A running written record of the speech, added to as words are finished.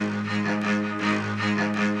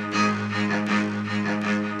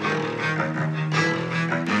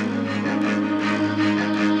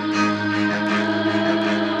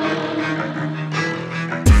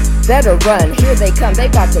better run. Here they come, they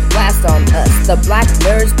about to blast on us. The black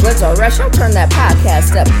nerds, blurs are rush. I'll turn that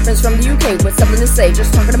podcast up. Friends from the UK with something to say,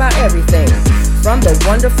 just talking about everything. From the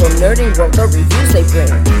wonderful nerding world, the reviews they bring.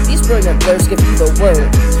 These brilliant blurs give you the word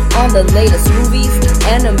on the latest movies,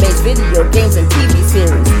 animes, video games, and TV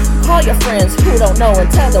series. Call your friends who don't know and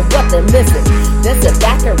tell them what they're missing. Then sit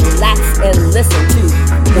back and relax and listen to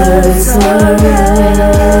Blurs Alright.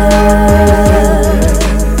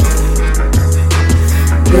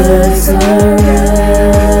 Blurs Alright.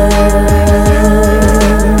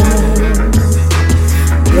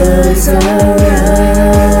 Blurs Alright.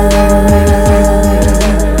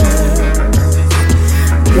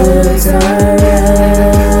 Blurs Alright.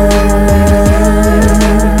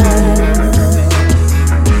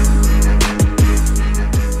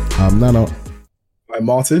 I'm Nano. I'm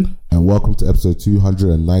Martin. And welcome to episode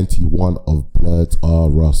 291 of Blurs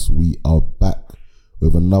Are Us. We are back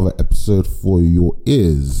with another episode for your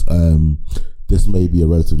ears. This may be a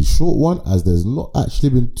relatively short one, as there's not actually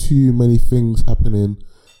been too many things happening,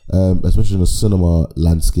 especially in the cinema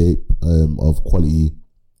landscape, of quality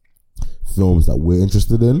films that we're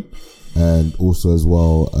interested in. And also as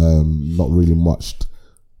well, not really much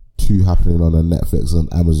too happening on the Netflix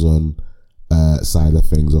and Amazon side of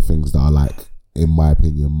things, or things that are like, in my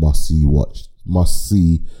opinion, must see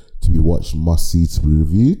to be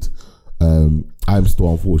reviewed. I'm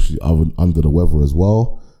still unfortunately under the weather as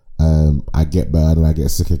well. I get better and I get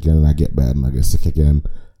sick again, and I get better and I get sick again.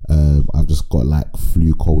 I've just got like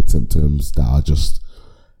flu cold symptoms that are just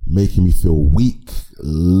making me feel weak,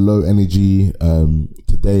 low energy.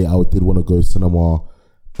 Today I did want to go cinema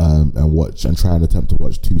and try and attempt to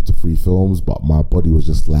watch 2 to 3 films, but my body was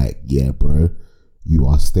just like, yeah, bro, you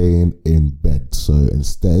are staying in bed. So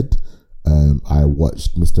instead, I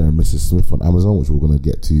watched Mr. and Mrs. Smith on Amazon, which we're going to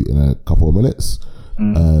get to in a couple of minutes.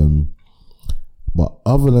 But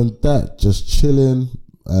other than that, just chilling.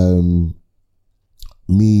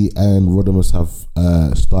 Me and Rodimus have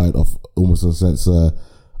started off, almost in a sense, a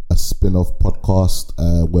spin-off podcast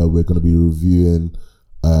where we're going to be reviewing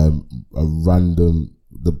a random,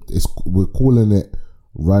 we're calling it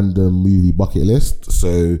Random Movie Bucket List.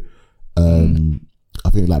 So I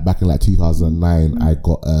think like back in like 2009, I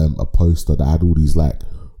got a poster that had all these like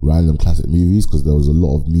random classic movies, because there was a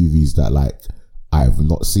lot of movies that like I've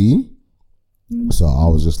not seen. So I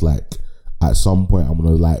was just like, at some point I'm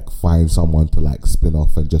gonna like find someone to like spin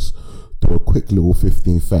off and just do a quick little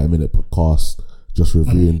 15-30 minute podcast just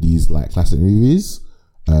reviewing these like classic movies.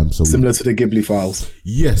 So similar to the Ghibli Files.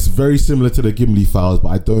 Yes, very similar to the Ghibli Files, but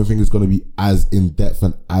I don't think it's going to be as in-depth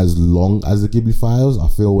and as long as the Ghibli Files. I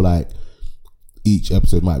feel like each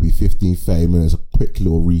episode might be 15-30 minutes, a quick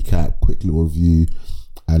little recap, quick little review,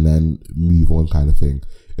 and then move on kind of thing.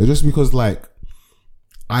 It's just because like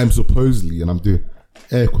I'm supposedly, and I'm doing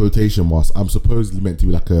air quotation marks, I'm supposedly meant to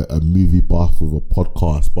be like a movie buff with a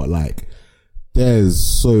podcast, but like there's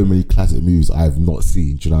so many classic movies I've not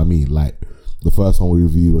seen. Do you know what I mean? Like the first one we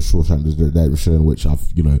reviewed was Shawshank Redemption, which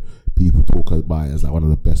people talk about as like one of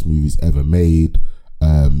the best movies ever made.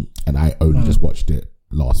 And I only just watched it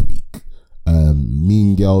last week.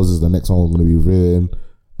 Mean Girls is the next one I'm going to be reviewing.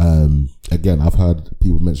 Again, I've heard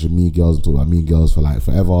people mention Mean Girls and talk about Mean Girls for like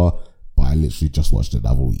forever, but I literally just watched it the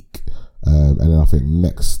other week. And then I think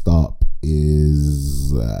next up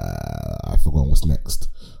is, I forgot what's next.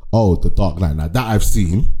 Oh, The Dark Knight. Now that I've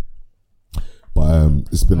seen, but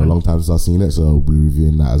it's been a long time since I've seen it, so I'll be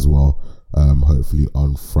reviewing that as well, hopefully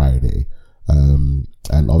on Friday. And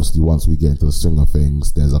obviously once we get into the swing of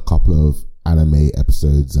things, there's a couple of anime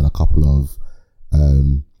episodes and a couple of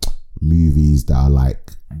movies that are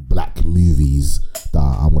like black movies that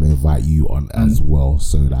I'm going to invite you on as well,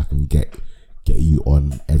 so that I can get you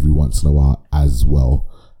on every once in a while as well.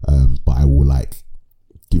 But I will like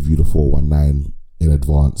give you the 419 in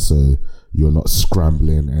advance, so you're not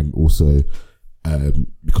scrambling. And also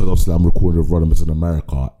because obviously I'm recording with Rodimus in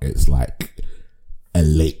America, it's like a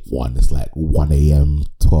late one. It's like 1 a.m,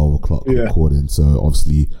 12 o'clock recording. So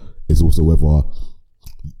obviously it's also whether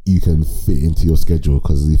you can fit into your schedule,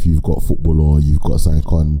 because if you've got football or you've got something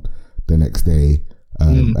on the next day,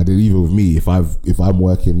 and then even with me, if I'm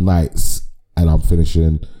working nights and I'm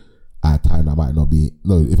finishing at a time that might not be,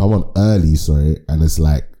 if I'm on early, and it's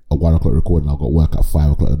like a 1 o'clock recording, I've got work at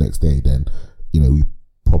 5 o'clock the next day, then we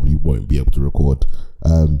probably won't be able to record.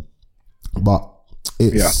 But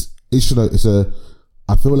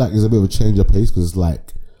I feel like it's a bit of a change of pace, because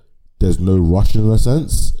like there's no rush in a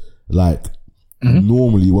sense. Like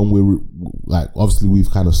normally when we're like, obviously we've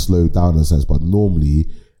kind of slowed down in a sense, but normally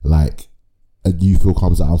like a new film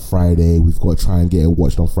comes out on Friday, we've got to try and get it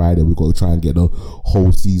watched on Friday, we've got to try and get the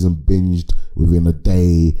whole season binged within a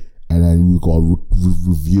day, and then we've got to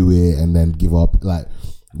review it and then give up. Like,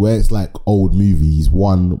 where it's like old movies,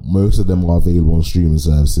 one, most of them are available on streaming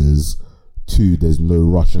services. Two, there's no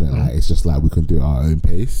rush in it. Like, it's just like we can do it at our own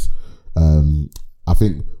pace. I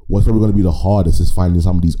think what's probably going to be the hardest is finding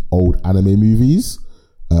some of these old anime movies.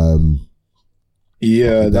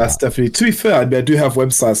 Yeah, that's definitely. To be fair, I do have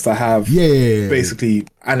websites that have basically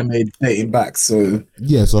anime dating back. So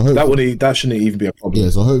so that shouldn't even be a problem.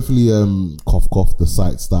 Yeah, so hopefully, cough the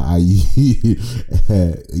sites that I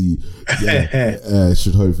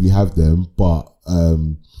should hopefully have them. But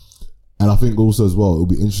and I think also as well, it'll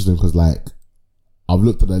be interesting because like I've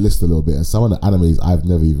looked at their list a little bit, and some of the animes I've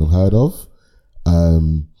never even heard of.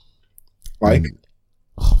 Like,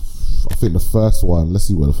 I think the first one. Let's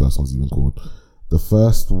see what the first one's even called. The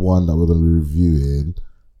first one that we're going to be reviewing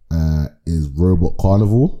is Robot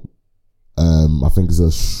Carnival. I think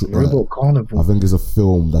it's a Robot Carnival. I think it's a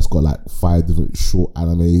film that's got like 5 different short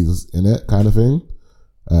animes in it, kind of thing.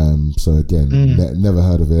 So again, never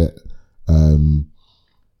heard of it.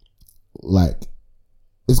 Like,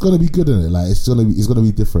 it's gonna be good in it. Like, it's gonna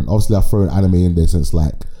be different. Obviously, I've thrown anime in there since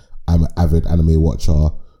like I'm an avid anime watcher.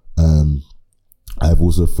 I've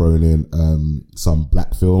also thrown in some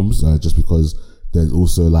black films just because there's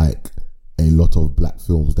also like a lot of black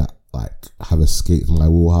films that like have escaped my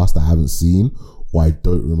wheelhouse that I haven't seen or I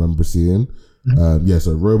don't remember seeing.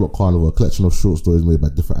 So Robot Carnival, a collection of short stories made by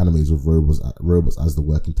different animes with robots as the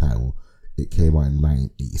working title. It came out in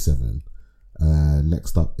 1987.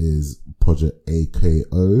 Next up is Project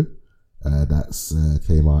AKO. That's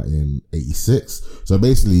came out in 86. So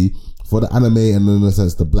basically, for the anime and in a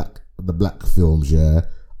sense the black films,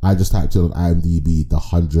 I just typed in on IMDb the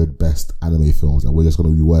 100 best anime films, and we're just going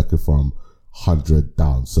to be working from 100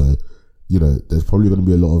 down. So, there's probably going to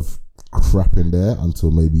be a lot of crap in there until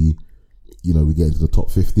maybe, we get into the top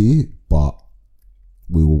 50, but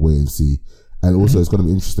we will wait and see. And also it's going to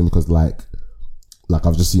be interesting because like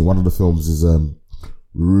I've just seen one of the films is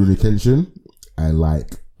Rurouni Kenshin, and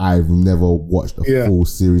like I've never watched a full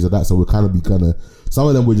series of that, so we're kind of some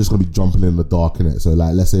of them we're just going to be jumping in the dark in it. So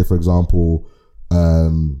like, let's say for example,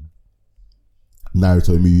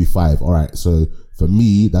 Naruto movie 5. All right, so for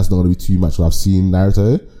me that's not going to be too much. I've seen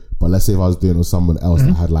Naruto, but let's say if I was doing it with someone else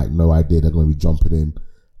that had like no idea, they're going to be jumping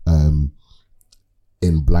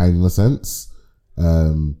in blind in a sense.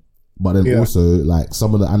 But then also like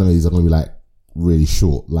some of the animes are going to be like really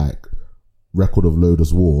short, like Record of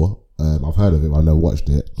Lodoss War. I've heard of it, but I've never watched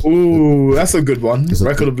it. Ooh, that's a good one.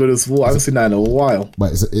 Record of Lodoss War. I haven't seen that in a while.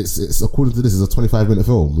 But it's according to this, it's a 25-minute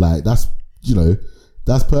film. Like that's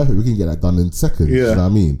that's perfect. We can get that done in seconds. You know what I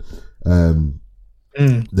mean?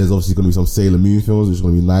 There's obviously going to be some Sailor Moon films, which is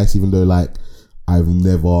going to be nice. Even though like I've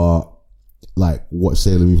never like watched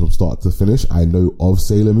Sailor Moon from start to finish. I know of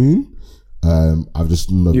Sailor Moon. I've just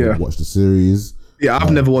never watched the series. Yeah,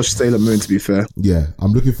 I've never watched Sailor Moon, to be fair. Yeah,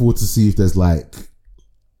 I'm looking forward to see if there's like,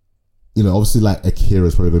 obviously like Akira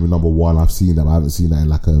is probably going to be number one. I've seen that, but I haven't seen that in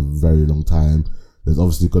like a very long time. There's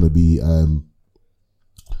obviously going to be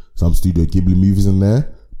some Studio Ghibli movies in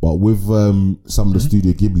there. But with some of the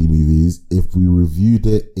Studio Ghibli movies, if we reviewed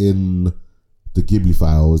it in the Ghibli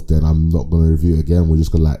files, then I'm not going to review it again. We're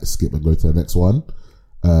just going to like skip and go to the next one.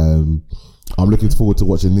 I'm looking forward to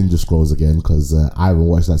watching Ninja Scrolls again because I haven't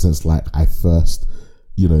watched that since like I first,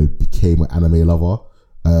 became an anime lover.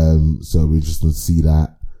 So we're just going to see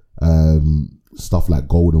that. Stuff like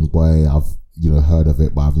Golden Boy, I've heard of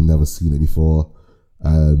it, but I've never seen it before.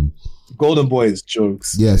 Golden Boy is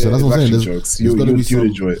jokes. Yeah, so that's what I'm saying. Jokes. You'll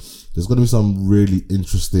enjoy it. There's going to be some really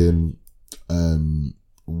interesting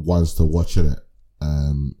ones to watch in it,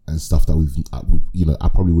 and stuff that I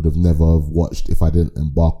probably would have never watched if I didn't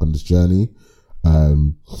embark on this journey.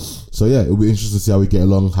 So yeah, it'll be interesting to see how we get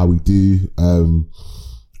along, how we do.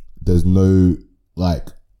 There's no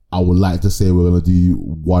I would like to say we're going to do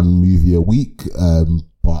one movie a week,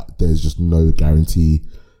 but there's just no guarantee,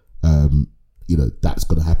 that's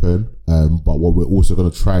going to happen. But what we're also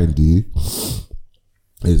going to try and do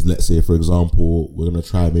is, let's say, for example, we're going to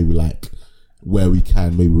try maybe where we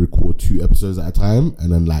can maybe record 2 episodes at a time,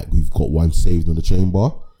 and then we've got one saved in the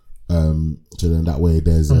chamber. So then that way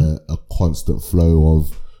there's a constant flow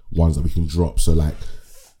of ones that we can drop. So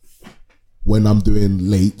when I'm doing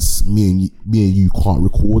lates, me and you can't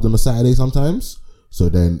record on a Saturday sometimes. So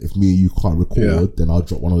then if me and you can't record, then I'll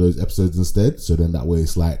drop one of those episodes instead. So then that way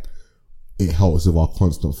it's it helps with our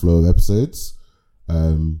constant flow of episodes.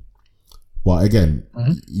 But again,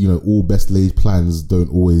 all best laid plans aren't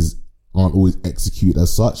always executed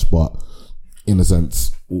as such, but in a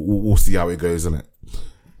sense, we'll see how it goes, innit?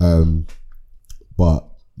 But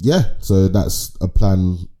yeah, so that's a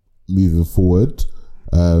plan moving forward.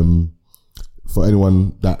 For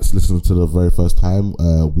anyone that's listening to the very first time,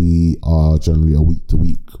 we are generally a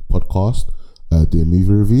week-to-week podcast doing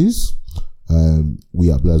movie reviews.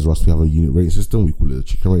 We at Blair's Rust, we have a unit rating system. We call it a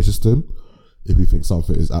chicken rating system. If we think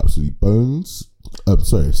something is absolutely bones, if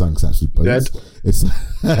something's actually bones,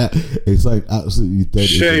 dead. It's like absolutely dead.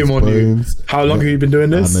 Shame on you. How long have you been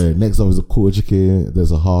doing this? I know. Next up is a quarter chicken.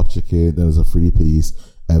 There's a half chicken. Then there's a 3-piece.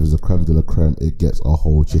 And there's a creme de la creme. It gets a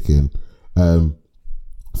whole chicken.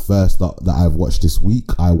 First up that I've watched this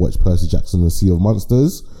week, I watched Percy Jackson and the Sea of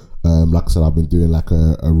Monsters. Like I said, I've been doing like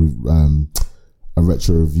a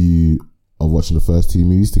retro review of watching the first 2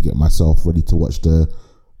 movies to get myself ready to watch the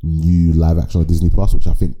new live action on Disney Plus, which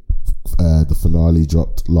I think the finale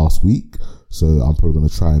dropped last week. So I'm probably going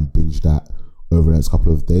to try and binge that over the next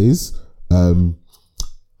couple of days.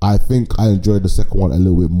 I think I enjoyed the second one a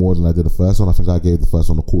little bit more than I did the first one. I think I gave the first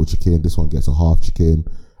one a quarter chicken. This one gets a half chicken.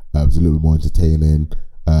 It was a little bit more entertaining.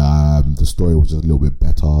 The story was just a little bit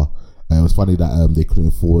better. It was funny that they couldn't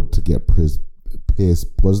afford to get Pierce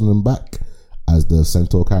Brosnan back as the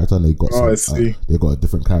Centaur character, and they got they got a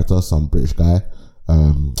different character, some British guy.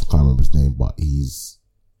 Can't remember his name, but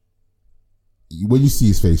when you see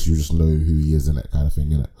his face, you just know who he is and that kind of thing,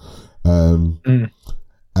 innit?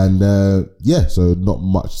 And so not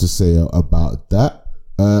much to say about that.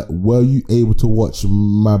 Were you able to watch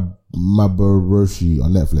Maboroshi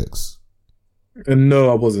on Netflix? No,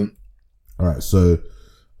 I wasn't. All right, so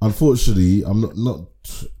unfortunately, I'm not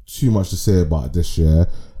too much to say about this year.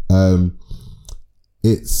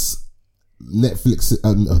 It's Netflix.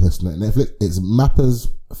 Netflix. It's Mappa's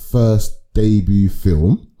first debut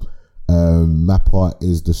film. Mappa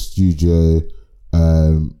is the studio.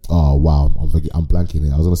 Oh wow, I'm blanking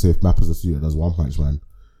here. I was gonna say if Mappa's the studio that does One Punch Man.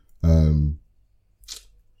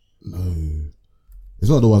 No, it's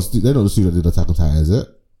not the one. They're not the studio that did Attack on Titan, is it?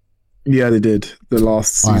 Yeah, they did the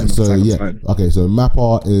last season. Alright, so okay, so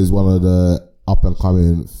Mappa is one of the up and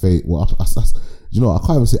coming you know, I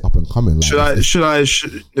can't even say up and coming. Like, it's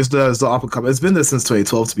the up and coming. It's been there since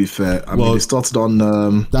 2012. To be fair, I mean, it started on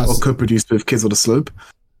or co-produced with Kids on the Slope.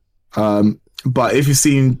 But if you've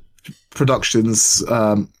seen productions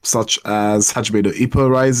such as Hajime no Ippo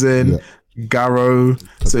Rising, Garo,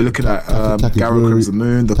 so you're looking at Garo Crimson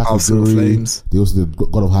Moon, The Power of Silver Flames. They also did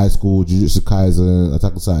God of High School, Jujutsu Kaisen,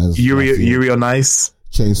 Attack on Titan, Yuri on Ice,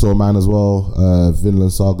 Chainsaw Man as well,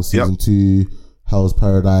 Vinland Saga Season 2, Hell's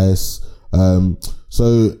Paradise.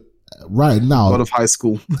 So right now, God of High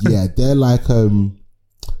School, yeah, they're like one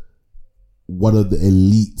of the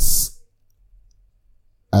elites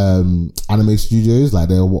anime studios. Like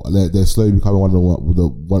they're slowly becoming one of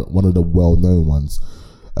the well-known ones.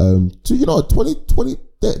 So you know, 2020,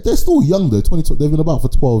 they're still young though. They've been about for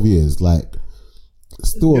 12 years. Like,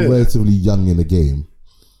 still relatively young in the game.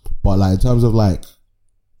 But like in terms of like,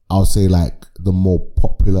 I'll say like the more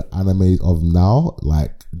popular animes of now,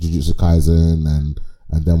 like Jujutsu Kaisen and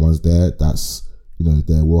them ones there. That's, you know,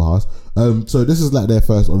 their wheelhouse. So this is like their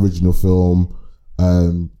first original film.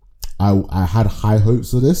 I had high hopes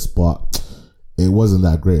for this, but it wasn't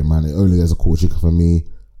that great, man. It only gets a quarter chicken for me.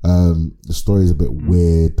 The story is a bit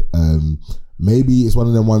weird. Maybe it's one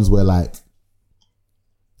of them ones where like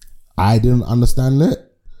I didn't understand it,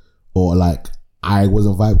 or like I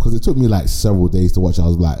wasn't vibed, because it took me like several days to watch. I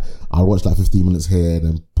was like, I'll watch like 15 minutes here, and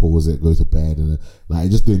then pause it, go to bed, and like it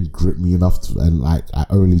just didn't grip me enough and like I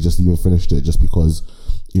only just even finished it just because,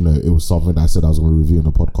 you know, it was something that I said I was going to review on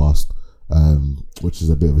the podcast, which is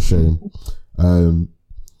a bit of a shame.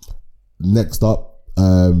 Next up,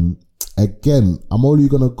 again, I'm only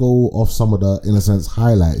going to go off some of the, in a sense,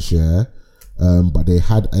 highlights here, but they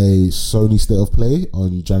had a Sony State of Play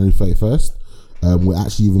on January 31st. We're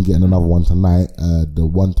actually even getting another one tonight. The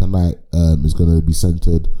one tonight is going to be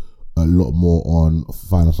centered a lot more on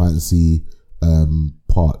Final Fantasy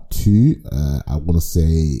Part 2. I want to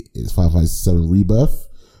say it's Final Fantasy 7 Rebirth.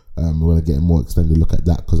 We're going to get a more extended look at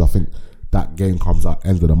that because I think that game comes out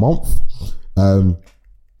end of the month.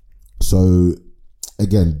 So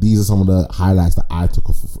again, these are some of the highlights that I took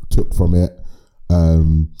from it.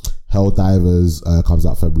 Helldivers comes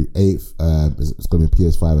out February 8th. It's going to be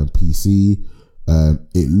PS5 and PC.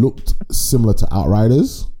 It looked similar to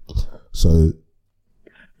Outriders. So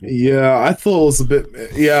yeah, I thought it was a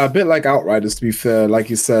bit like Outriders, to be fair. Like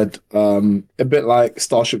you said, a bit like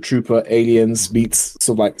Starship Trooper Aliens meets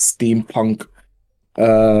sort of like steampunk,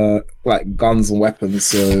 like guns and weapons.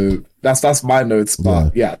 So that's my notes,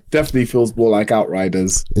 but yeah, definitely feels more like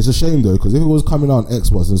Outriders. It's a shame though, because if it was coming out on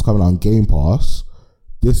Xbox and it was coming out on Game Pass,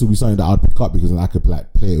 this would be something that I'd pick up, because then I could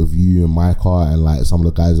like play it with you and my car and like some of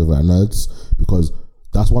the guys over at Nerds, because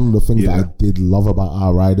that's one of the things that I did love about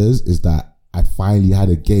Outriders, is that I finally had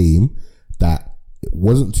a game that it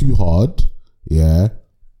wasn't too hard, yeah,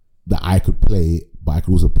 that I could play, but I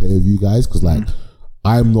could also play with you guys, because like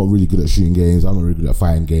I'm not really good at shooting games, I'm not really good at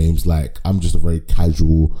fighting games, like I'm just a very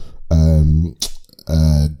casual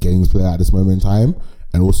games player at this moment in time.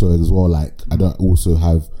 And also as well, like I don't also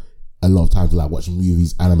have a lot of time to like watch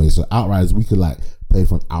movies, anime. So Outriders, we could like play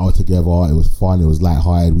for an hour together. It was fun, it was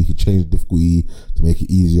lighthearted. We could change the difficulty to make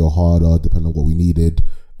it easier or harder depending on what we needed.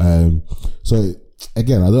 So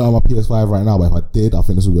again, I don't have my PS5 right now, but if I did, I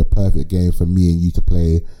think this would be a perfect game for me and you to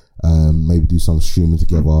play. Maybe do some streaming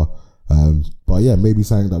together. But yeah, maybe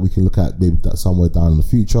something that we can look at maybe that somewhere down in the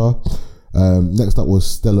future. Next up was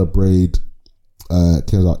Stellar Braid.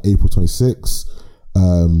 Came out April 26th.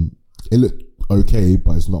 It looked okay,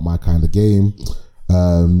 but it's not my kind of game.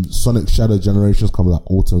 Sonic Shadow Generations comes out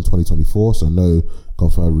autumn 2024, so no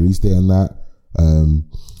confirmed release date on that.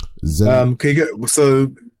 Can you get,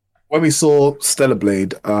 so when we saw Stellar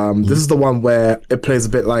Blade, this is the one where it plays a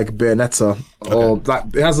bit like Bayonetta, or like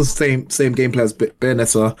it has the same gameplay as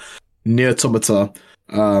Bayonetta, Nier Automata.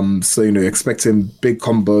 So you know, expecting big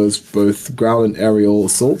combos, both ground and aerial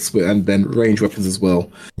assaults, and then range weapons as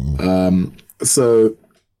well. So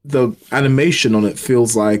the animation on it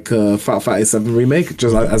feels like Final Fantasy 7 remake,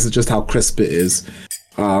 just how crisp it is.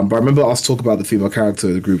 But I remember us talking about the female character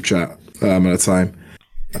in the group chat at the time.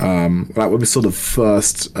 Like when we saw the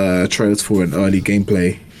first trailers for an early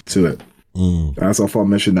gameplay to it. So I thought I'd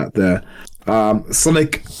mention that there.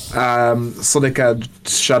 Sonic and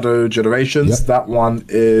Shadow Generations. That one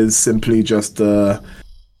is simply just a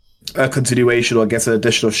continuation, or I guess an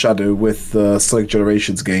addition of Shadow with the Sonic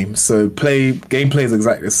Generations game. So gameplay is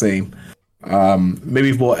exactly the same.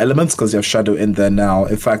 Maybe more elements because you have Shadow in there now.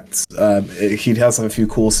 In fact, he has a few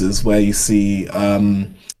courses where you see.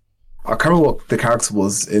 I can't remember what the character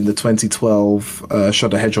was in the 2012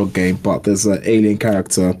 Shadow Hedgehog game, but there's an alien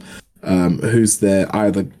character who's there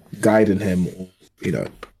either guiding him or, you know,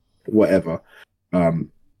 whatever.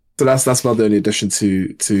 So that's not the only addition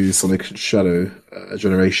to Sonic Shadow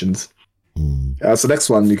Generations. So next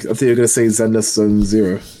one, I think you're going to say Zenless Zone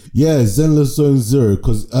Zero. Yeah, Zenless Zone Zero,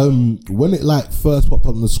 because when it like first popped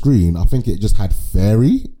up on the screen, I think it just had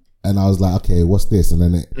Fairy. And I was like, okay, what's this? And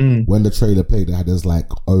then when the trailer played, it had this like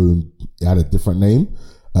it had a different name.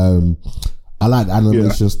 I like the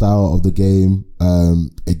animation style of the game.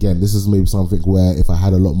 Again, this is maybe something where if I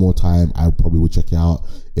had a lot more time, I probably would check it out.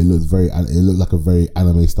 It looked like a very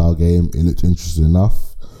anime style game. It looked interesting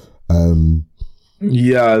enough.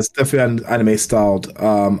 Yeah, it's definitely anime styled.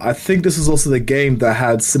 I think this is also the game that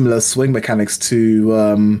had similar swing mechanics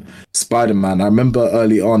to Spider-Man. I remember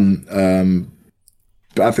early on,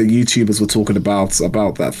 I think YouTubers were talking about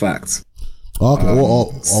that fact.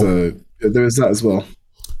 Okay, so there is that as well.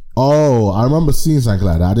 Oh, I remember seeing something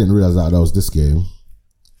like that. I didn't realize that was this game.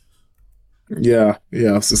 Yeah,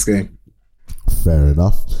 it's this game. Fair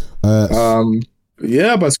enough.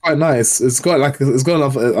 Yeah, but it's quite nice. It's got an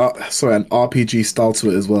RPG style to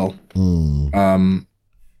it as well.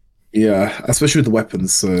 Yeah, especially with the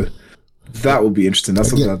weapons. So that would be interesting. That's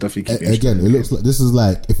something I'll definitely keep again, it looks like this is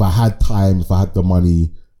like if I had time, if I had the money,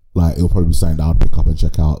 like it'll probably be something that I'll pick up and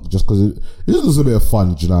check out just because it just looks a bit of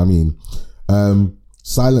fun. Do you know what I mean?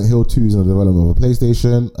 Silent Hill 2 is in the development of a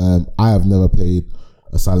PlayStation. I have never played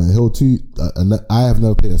a Silent Hill 2. I have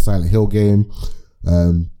never played a Silent Hill game.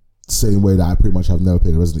 Same way that I pretty much have never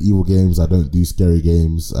played the Resident Evil games. I don't do scary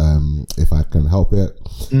games if I can help it.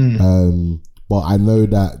 But I know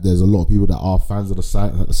that there's a lot of people that are fans of the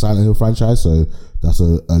Silent Hill franchise, so that's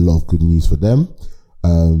a lot of good news for them.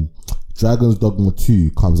 Dragon's Dogma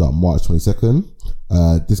 2 comes out March 22nd.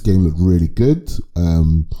 This game looked really good.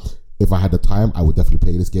 If I had the time, I would definitely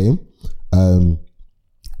play this game. What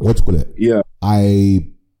do you call it? Yeah. I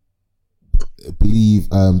believe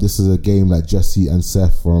this is a game that Jesse and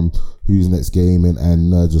Seth from Who's Next Gaming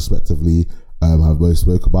and Nerds respectively have both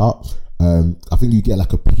spoke about. I think you get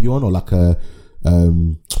like a peon or like a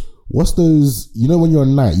what's those, you know, when you're a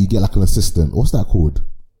knight you get like an assistant, what's that called?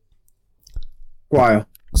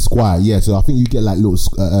 Squire, yeah. So I think you get like little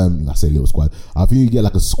I say little squire, I think you get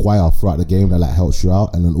like a squire throughout the game that like helps you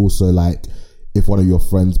out. And then also like if one of your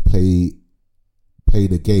friends play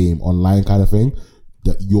the game online kind of thing,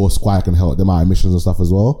 that your squire can help them out in missions and stuff as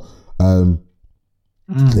well.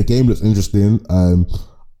 The game looks interesting.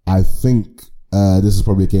 I think this is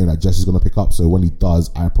probably a game that Jesse's going to pick up, so when he does,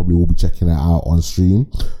 I probably will be checking it out on stream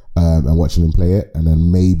and watching him play it. And then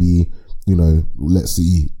maybe, you know, let's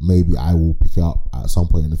see, maybe I will pick it up at some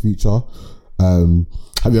point in the future.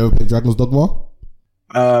 Have you ever played Dragon's Dogma?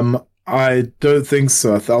 I don't think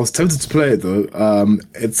so. I was tempted to play it though.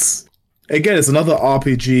 again, it's another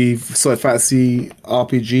RPG, sort of fantasy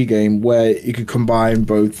RPG game where you can combine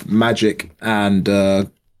both magic and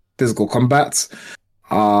physical combat.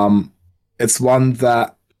 It's one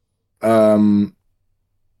that,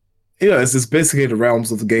 it's basically the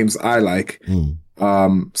realms of the games I like.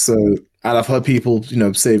 So, and I've heard people,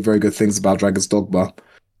 say very good things about Dragon's Dogma.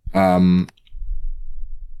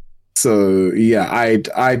 So yeah, I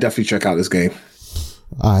definitely check out this game.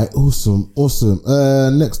 Alright, awesome.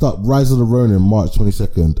 Next up, Rise of the Ronin, March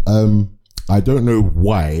 22nd. I don't know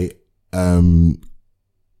why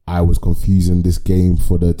I was confusing this game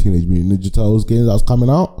for the Teenage Mutant Ninja Turtles game that was coming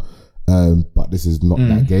out. But this is not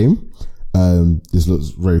that game. This looks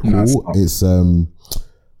very cool. No, it's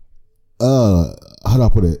how do I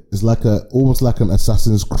put it? It's like almost like an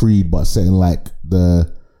Assassin's Creed, but set in like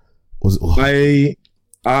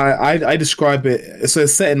I describe it. So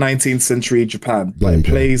it's set in 19th century Japan, but it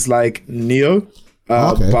plays like Neo,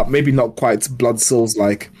 but maybe not quite Blood Souls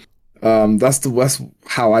like. That's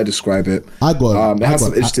how I describe it. It has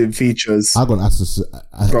some interesting features. I got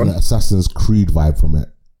an Assassin's Creed vibe from it.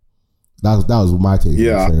 That was my take.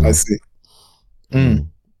 Yeah, I see.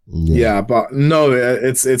 Yeah, but no,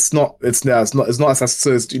 it's not assassin.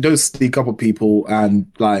 So you don't sneak up on people and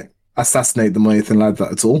like assassinate them or anything like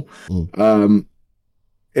that at all.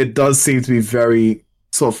 It does seem to be very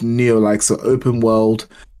sort of Neo-like, so open world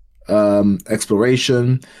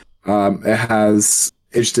exploration. It has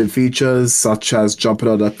interesting features such as jumping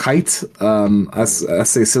on a kite, as I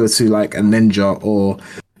say, similar to like a ninja, or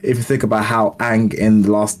if you think about how Aang in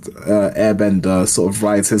the last Airbender sort of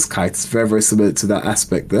rides his kite, it's very, very similar to that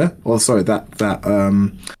aspect there. Or sorry, that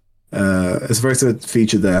it's a very similar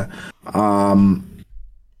feature there.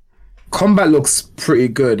 Combat looks pretty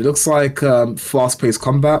good. It looks like fast-paced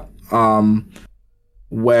combat,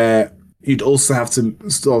 where you'd also have to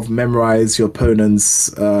sort of memorize your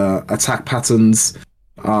opponent's attack patterns.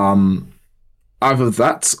 Either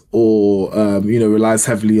that or relies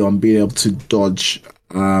heavily on being able to dodge,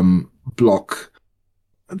 block,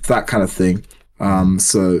 that kind of thing.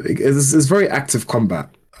 So it's very active combat.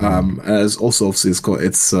 As also obviously it's got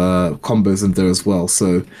its combos in there as well.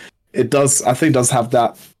 So it does have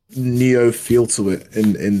that Neo feel to it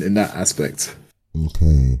in that aspect.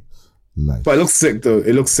 Okay, nice. But it looks sick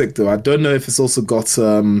though. I don't know if it's also got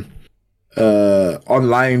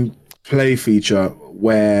online play feature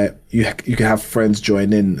where you can have friends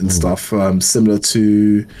join in and stuff, similar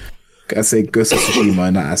to, I say, Ghost of Tsushima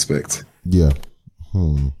in that aspect. Yeah.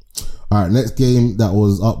 All right, next game that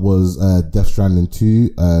was up was Death Stranding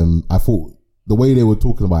 2. I thought the way they were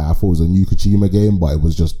talking about it, I thought it was a new Kojima game, but it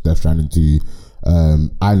was just Death Stranding 2.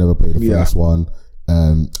 I never played the first one.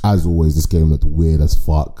 As always, this game looked weird as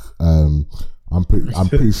fuck. I'm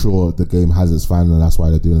pretty sure the game has its fans, and that's why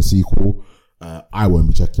they're doing a sequel. I won't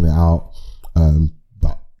be checking it out.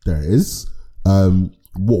 But there it is.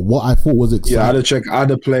 What I thought was exciting. Yeah, I'd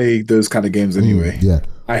have play those kind of games anyway. Yeah.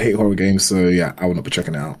 I hate horror games, so yeah, I will not be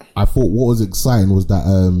checking it out. I thought what was exciting was that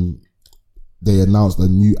they announced a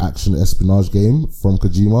new action espionage game from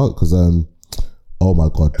Kojima, because oh my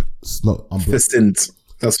god, it's not Physint.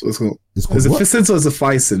 That's what it's called. Is it Physint or is it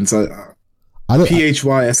Physint? I don't.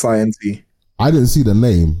 Physint. I didn't see the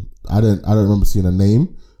name. I don't remember seeing a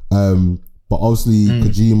name. But obviously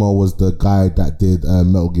Kojima was the guy that did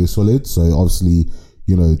Metal Gear Solid, so obviously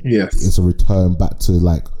it's a return back to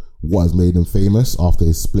like what has made him famous after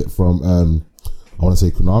his split from I want to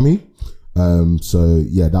say Konami. So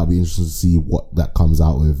yeah, that'll be interesting to see what that comes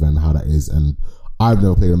out with and how that is. And I've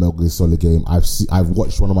never played a Metal Gear Solid game. I've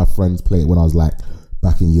watched one of my friends play it when I was like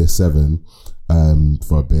back in year 7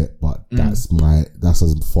 for a bit, but that's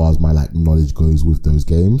as far as my like knowledge goes with those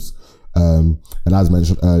games. And as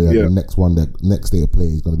mentioned earlier, the next day of play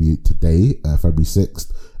is going to be today, February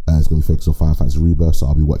 6th. It's going to be focused on Final Fantasy Rebirth, so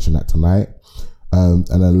I'll be watching that tonight. And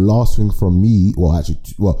then last thing from me,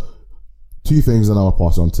 two things, and I'll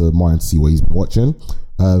pass on to Martin to see what he's been watching.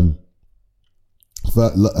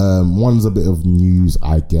 One's a bit of news,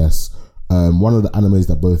 I guess. One of the animes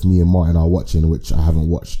that both me and Martin are watching, which I haven't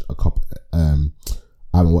watched I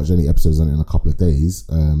haven't watched any episodes in a couple of days,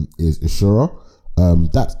 is Ishura.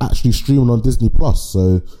 That's actually streaming on Disney Plus.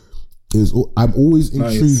 So I'm always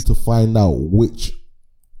intrigued to find out which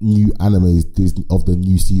new animes of the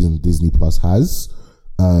new season Disney Plus has.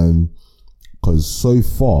 Because so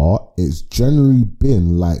far it's generally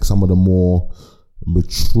been like some of the more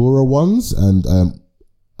mature ones, and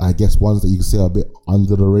I guess ones that you can say are a bit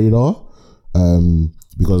under the radar.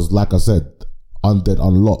 Because like I said, Undead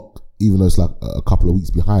Unlocked, even though it's like a couple of weeks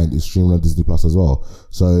behind, is streaming on Disney Plus as well.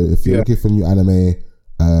 So if you're looking for new anime,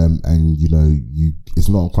 and it's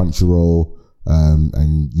not on Crunchyroll,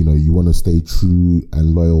 and you want to stay true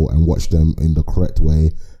and loyal and watch them in the correct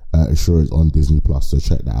way, sure, it's on Disney Plus, so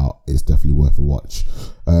check that out. It's definitely worth a watch.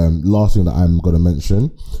 Last thing that I'm going to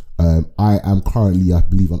mention, I am currently, I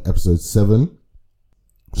believe, on episode 7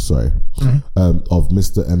 of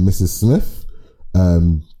Mr. and Mrs. Smith,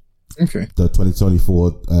 the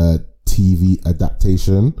 2024 TV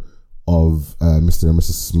adaptation of Mr. and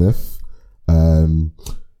Mrs. Smith.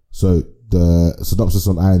 So the synopsis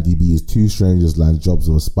on IMDb is: two strangers land jobs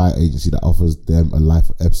with a spy agency that offers them a life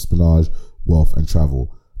of espionage, wealth, and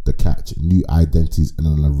travel. The catch: new identities and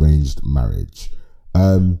an arranged marriage.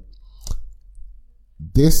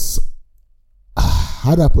 This,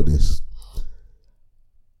 how do I put this?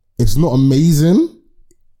 It's not amazing,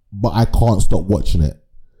 but I can't stop watching it.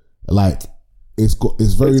 Like, it's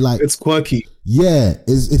quirky. Yeah,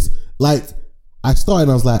 it's like, I started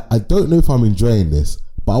and I was like, I don't know if I'm enjoying this,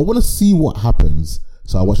 but I want to see what happens.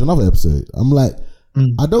 So I watched another episode. I'm like,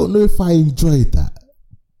 I don't know if I enjoyed that,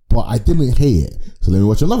 but I didn't hate it. So let me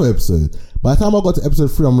watch another episode. By the time I got to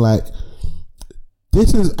episode 3, I'm like,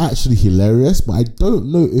 this is actually hilarious, but I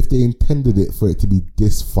don't know if they intended it for it to be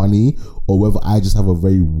this funny, or whether I just have a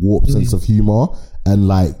very warped sense of humor, and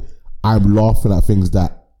like, I'm laughing at things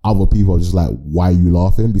that other people are just like, why are you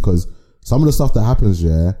laughing? Because some of the stuff that happens,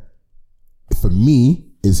 for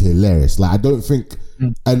me, is hilarious. Like, I don't think,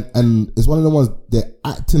 and it's one of the ones, they're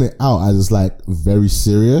acting it out as it's like very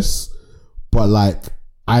serious, but like,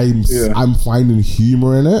 I'm finding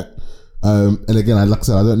humor in it. And again, like I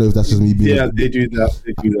said, I don't know if that's just me being... they do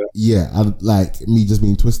that. Yeah, like me just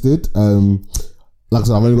being twisted. Like I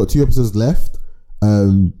said, I've only got 2 episodes left.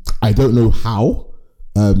 I don't know how,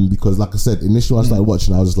 because like I said, initially when I started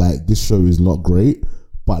watching, I was just like, this show is not great,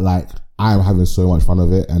 but like, I'm having so much fun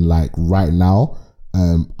of it, and like right now,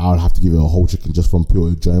 I'll have to give it a whole chicken just from pure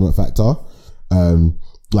enjoyment factor.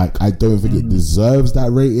 Like, I don't think it deserves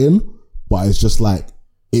that rating, but it's just like,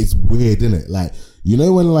 it's weird, innit? Like,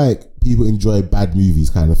 when like people enjoy bad movies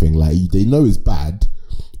kind of thing, like they know it's bad,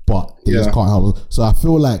 but they just can't help it. So I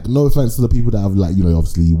feel like, no offense to the people that have like,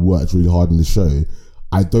 obviously worked really hard in the show,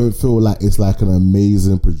 I don't feel like it's like an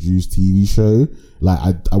amazing produced TV show. Like,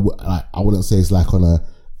 I wouldn't say it's like on a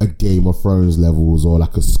Game of Thrones levels, or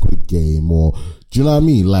like a Squid Game, or do you know what I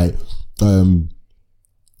mean? Like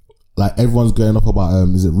everyone's going up about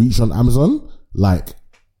is it Reach on Amazon? Like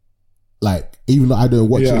even though I don't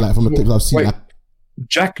watch it, like from the clips I've seen, like,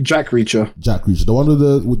 Jack Reacher, the one with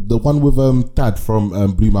the one with Dad from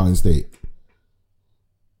Blue Mountain State.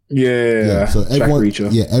 Yeah. So everyone,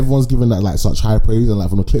 Jack Reacher. Everyone's giving that like such high praise, and like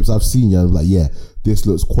from the clips I've seen, like, this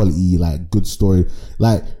looks quality, like good story.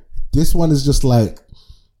 Like, this one is just like,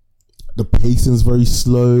 the pacing's very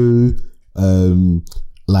slow.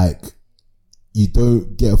 Like, you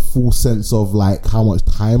don't get a full sense of like how much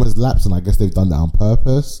time has lapsed, and I guess they've done that on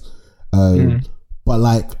purpose. But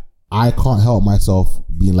like, I can't help myself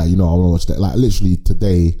being like, I want to watch that. Like, literally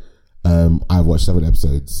today, I've watched 7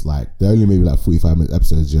 episodes. Like, they're only maybe like 45-minute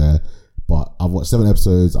episodes, but I've watched 7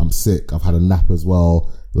 episodes. I'm sick. I've had a nap as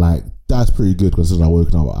well. Like, that's pretty good considering I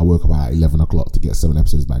woke up at 11 o'clock to get 7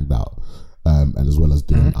 episodes banged out, and as well as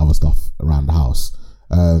doing other stuff around the house.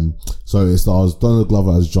 So it stars Donald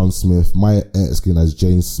Glover as John Smith, Maya Erskine as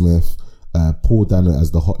Jane Smith, Paul Dano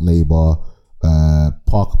as the hot neighbor,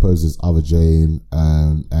 Parker Posey as Other Jane,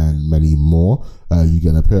 and many more. You get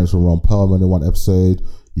an appearance from Ron Perlman in one episode.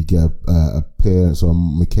 You get an appearance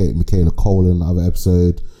from Michaela Cole in another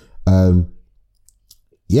episode. Man,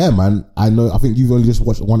 I think you've only just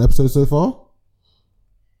watched 1 episode so far.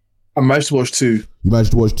 I managed to watch 2. You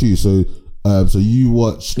managed to watch 2, so you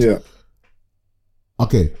watched... Yeah.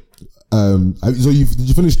 Okay. So did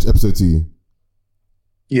you finish episode 2?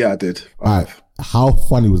 Yeah, I did. Alright. How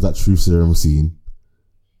funny was that truth serum scene?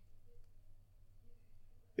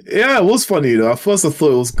 Yeah, it was funny, At first I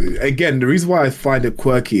thought it was good. Again, the reason why I find it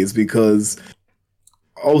quirky is because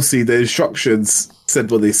obviously the instructions said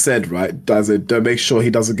what they said, right? Don't make sure he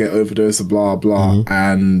doesn't get overdose and blah blah.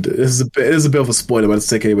 And it is a bit of a spoiler, but it's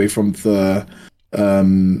taken away from the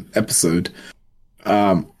episode.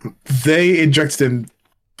 They injected him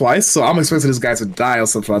twice, so I'm expecting this guy to die or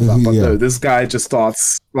something like that. But no, this guy just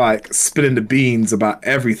starts like spilling the beans about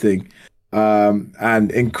everything,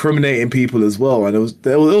 and incriminating people as well. And it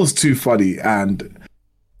was too funny, and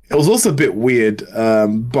it was also a bit weird.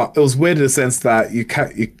 But it was weird in the sense that you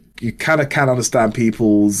kind of can't understand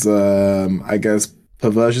people's, I guess,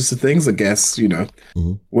 perversions to things. I guess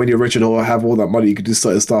when you're rich and have all that money, you can do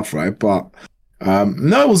certain stuff, right? But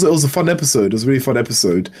no, it was a fun episode. It was a really fun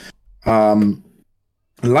episode.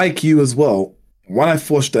 Like you as well, when I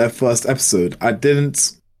watched their first episode, I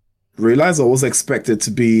didn't realize or wasn't expected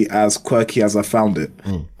to be as quirky as I found it.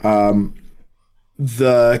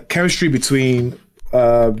 The chemistry between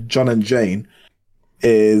John and Jane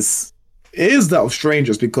is that of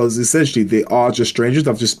strangers, because essentially they are just strangers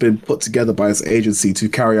that have just been put together by this agency to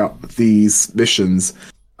carry out these missions.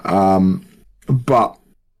 But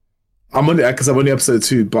I'm only episode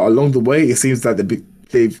 2, but along the way it seems that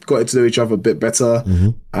they've gotten to know each other a bit better,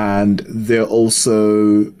 and they're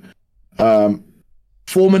also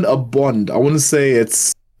forming a bond. I wouldn't say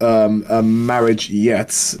it's a marriage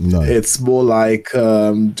yet. No. It's more like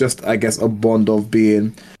just, I guess, a bond of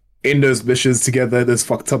being in those missions together, those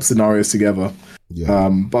fucked up scenarios together. Yeah.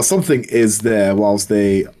 But something is there whilst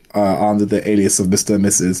they are under the alias of Mr. and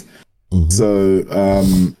Mrs. So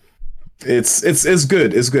it's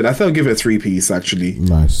good. It's good. I think I'll give it a 3-piece actually.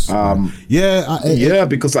 Nice.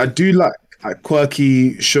 Because I do like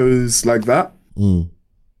quirky shows like that.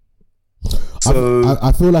 So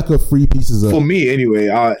I feel like a 3-piece is for me anyway.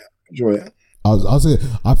 I enjoy it. I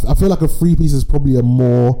feel like a 3-piece is probably a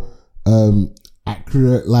more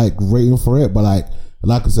accurate like rating for it, but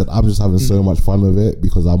like I said, I'm just having so much fun with it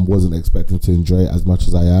because I wasn't expecting to enjoy it as much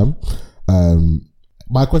as I am.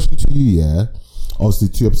 My question to you, obviously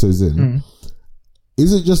 2 episodes in,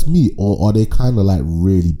 is it just me or are they kind of like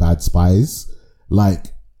really bad spies? Like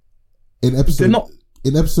in episode one,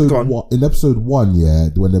 when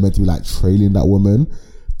they're meant to be like trailing that woman,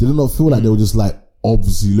 did it not feel like they were just like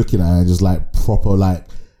obviously looking at her and just like proper like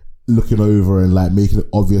looking over and like making it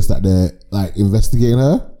obvious that they're like investigating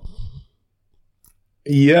her?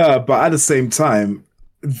 Yeah, but at the same time,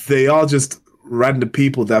 they are just random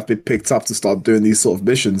people that have been picked up to start doing these sort of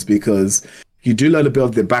missions, because you do learn a bit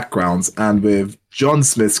of their backgrounds. And with John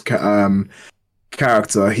Smith's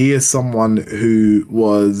character, he is someone who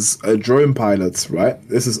was a drone pilot, right?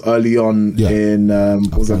 This is early on in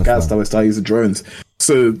Afghanistan, where started using drones.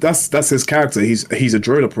 So that's his character. He's a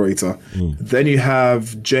drone operator. Then you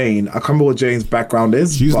have Jane. I can't remember what Jane's background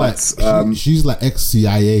is. She's like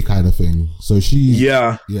ex-CIA kind of thing. So she's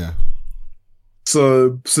yeah.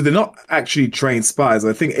 So they're not actually trained spies.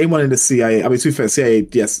 I think anyone in the CIA. I mean, to be fair, CIA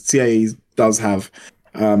does have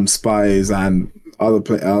spies and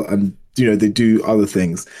and they do other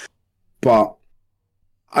things, but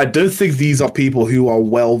I don't think these are people who are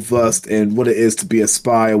well versed in what it is to be a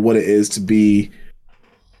spy or what it is to be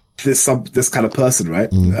this kind of person, right?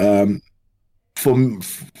 For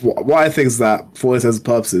what I think is that, for all intents and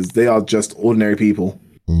purposes, they are just ordinary people.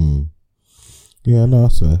 Yeah, no,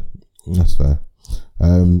 that's fair. That's fair.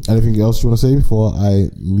 Anything else you want to say before I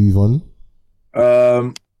move on?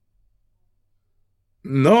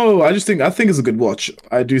 No, I think it's a good watch.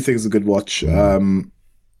 I do think it's a good watch.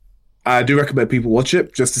 I do recommend people watch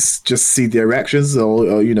it just to see their reactions,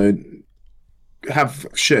 or have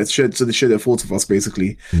share so they share their thoughts with us,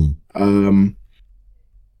 basically.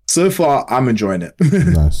 So far I'm enjoying it.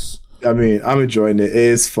 Nice. I mean, I'm enjoying it. It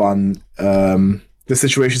is fun. The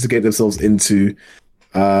situations to get themselves into,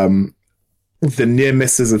 the near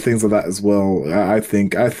misses and things like that as well. I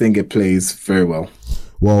think it plays very well.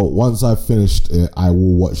 Well, once I've finished it, I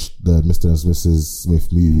will watch the Mr. and Mrs. Smith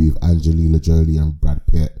movie with Angelina Jolie and Brad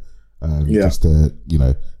Pitt. Just to,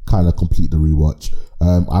 kind of complete the rewatch.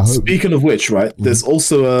 Speaking of which, right, there's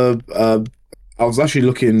also I was actually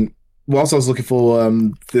looking, whilst I was looking for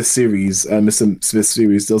this series, Mr. Smith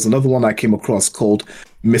series, there was another one I came across called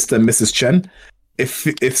Mr. and Mrs. Chen.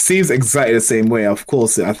 It seems exactly the same way. Of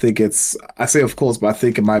course, I say of course, but I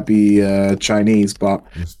think it might be Chinese, but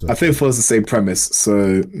I think it follows the same premise.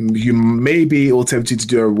 So you may be all tempted to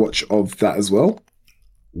do a watch of that as well.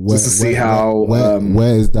 Where is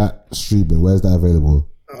that streaming? Where is that available?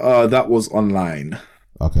 That was online.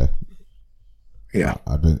 Okay. Yeah.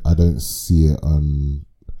 I don't see it on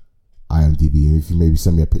IMDb. If you maybe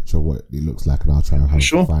send me a picture of what it looks like, and I'll try and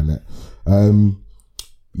find it.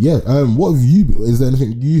 What have you? Is there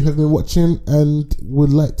anything you have been watching and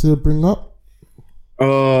would like to bring up?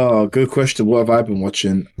 Oh, good question. What have I been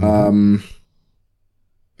watching?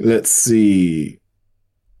 Let's see.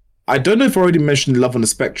 I don't know if I already mentioned Love on the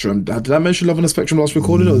Spectrum. Did I mention Love on the Spectrum last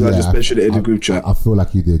recording, or did I just mention it in the group chat? I feel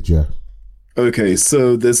like you did, yeah. Okay,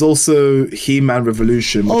 so there's also He-Man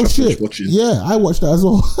Revolution, which I finished watching. Yeah, I watched that as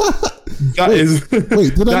well. That is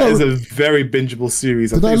a very bingeable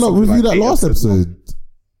series. Did I not review that last episode?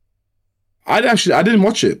 I didn't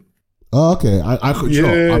watch it. Oh, okay.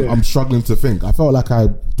 I'm struggling to think. I felt like I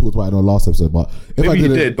talked about it on the last episode, but maybe you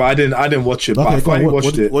did, but I didn't watch it. Okay, but I finally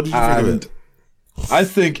watched it. What did you think of it? I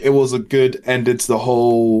think it was a good ending to the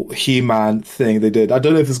whole He-Man thing they did. I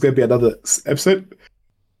don't know if there's going to be another episode,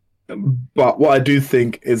 but what I do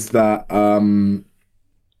think is that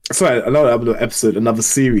sorry, another episode, another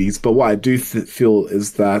series. But what I do feel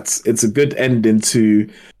is that it's a good ending to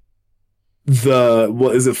the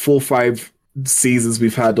 4-5 seasons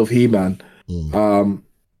we've had of He-Man.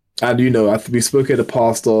 And we spoke in the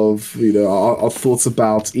past of our thoughts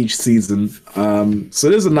about each season. So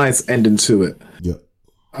there's a nice ending to it. Yeah.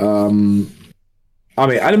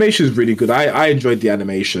 Animation is really good. I enjoyed the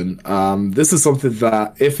animation. This is something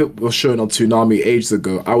that if it was shown on Toonami ages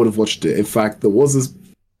ago, I would have watched it. In fact, there was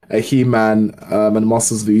a He-Man and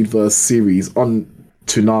Masters of the Universe series on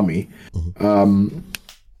Toonami.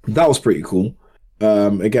 That was pretty cool.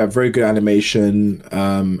 Again, very good animation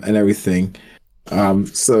and everything.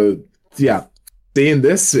 So yeah, seeing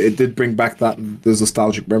this, it did bring back those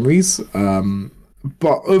nostalgic memories.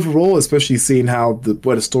 But overall, especially seeing how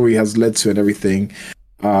where the story has led to and everything,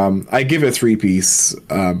 I give it a 3-piece.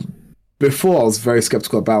 Before I was very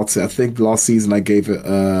skeptical about it. I think last season I gave it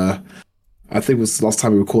I think it was the last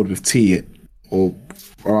time we recorded with T or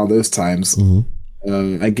around those times.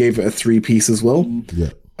 I gave it a 3-piece as well. Yeah.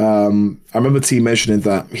 I remember T mentioning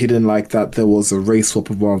that he didn't like that there was a race swap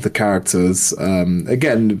of one of the characters.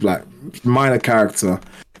 Again, like minor character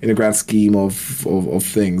in the grand scheme of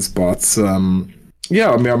things, but yeah,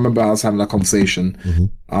 I remember I was having that conversation.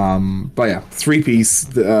 But yeah,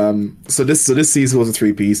 3-piece. So this season was a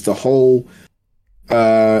 3-piece. The whole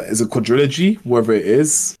is a quadrilogy, whatever it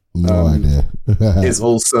is. No idea. is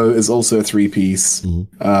also a 3-piece.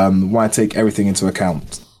 When I take everything into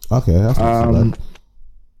account. Okay, that's not bad.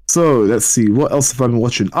 So let's see, what else have I been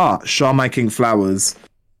watching? Shaman King Flowers.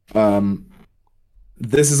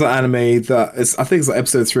 This is an anime that I think it's like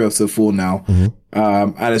episode 3 or episode 4 now.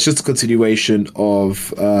 And it's just a continuation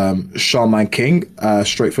of Shaman King,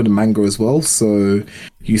 straight from the manga as well. So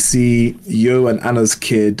you see Yo and Anna's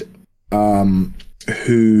kid,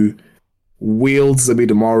 who wields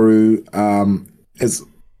Amidomaru, is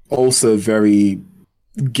also very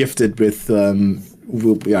gifted with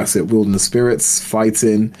wielding the spirits,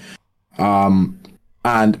 fighting,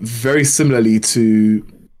 and very similarly to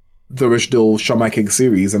the original Shaman King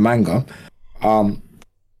series and manga,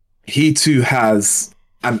 he too has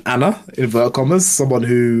an Anna, in inverted commas, someone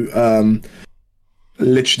who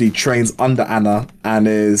literally trains under Anna and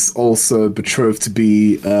is also betrothed to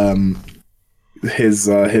be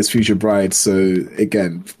his future bride. So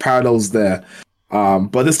again, parallels there.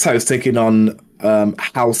 But this time it's taking on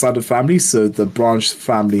House side of family, so the branch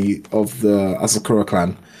family of the Asakura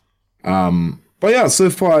clan. But yeah, so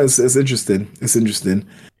far it's interesting. It's interesting.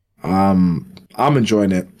 I'm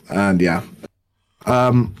enjoying it, and yeah.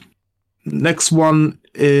 Next one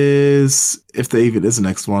is, if there even is a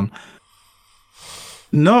next one.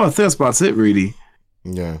 No, I think that's about it, really.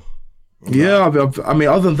 Yeah. Yeah, I mean,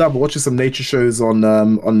 other than that, we're watching some nature shows on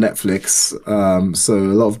Netflix. So a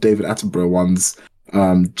lot of David Attenborough ones.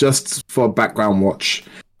 Just for background watch.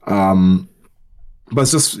 But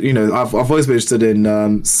it's just, I've always been interested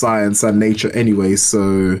in science and nature anyway,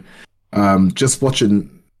 so just watching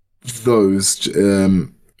those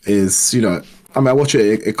is, I watch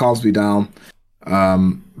it calms me down.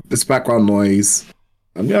 It's background noise.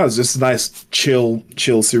 Yeah, it's just a nice chill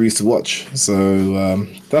series to watch. So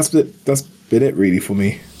that's been it really for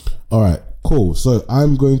me. All right. Cool. So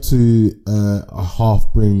I'm going to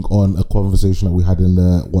half bring on a conversation that we had in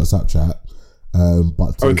the WhatsApp chat.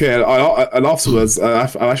 Okay, and afterwards,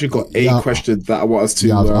 I've actually got a question that I want us to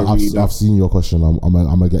read. I've seen your question. I'm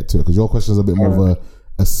gonna get to it because your question is a bit more of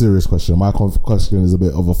a serious question. My question is a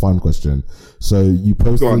bit of a fun question. So you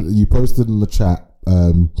posted in the chat,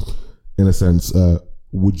 in a sense,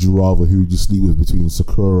 would you rather, who would you sleep with between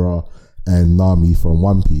Sakura and Nami from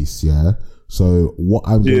One Piece? Yeah. So what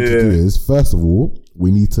I'm going to do is, first of all,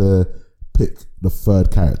 we need to pick the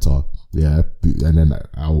third character. Yeah. And then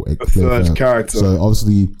I'll explain. The third character. So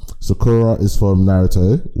obviously Sakura is from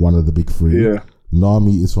Naruto, one of the big 3. Yeah.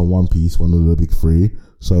 Nami is from One Piece, one of the big 3.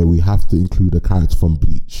 So we have to include a character from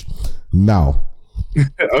Bleach. Now,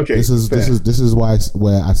 okay. This is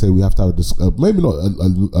where I say we have to have maybe not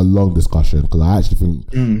a long discussion, because I actually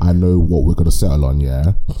think I know what we're going to settle on.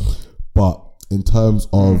 Yeah. But in terms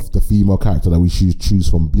of the female character that we should choose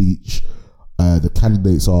from Bleach, the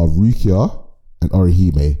candidates are Rukia and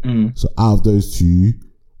Orihime. So out of those two,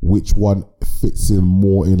 which one fits in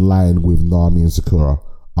more in line with Nami and Sakura?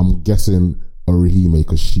 I'm guessing Orihime,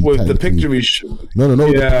 because she. Well, the picture is. No.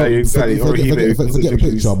 Yeah, exactly. Forget the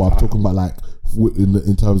picture, but I'm talking about like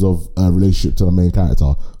in terms of relationship to the main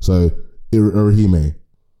character. So Orihime.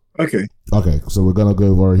 Okay. So we're gonna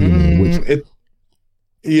go with Orihime.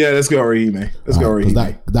 Let's go Orihime.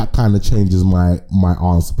 Because that kind of changes my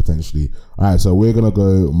answer potentially. All right, so we're gonna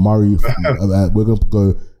go marry. We're gonna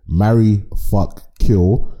go marry, fuck,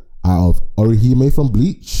 kill, out of Orihime from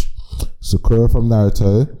Bleach, Sakura from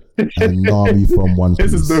Naruto, and Nami from One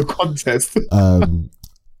Piece. This is no contest. I'm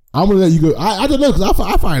gonna let you go. I don't know, because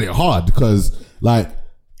I find it hard, because like,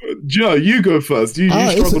 Joe, you go first. You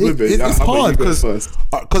struggled with it. It's hard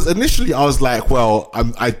because initially I was like, well,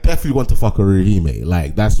 I definitely want to fuck Orihime,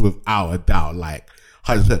 like that's without a doubt, like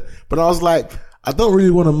 100%. But I was like, I don't really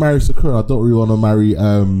want to marry Sakura. I don't really want to marry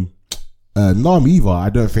Nami either. I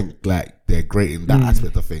don't think like they're great in that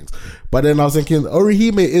aspect of things. But then I was thinking,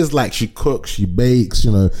 Orihime is like, she cooks, she bakes,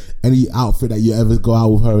 you know, any outfit that you ever go out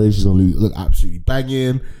with her in, she's gonna look absolutely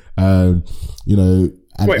banging. You know.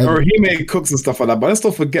 Orihime cooks and stuff like that, but let's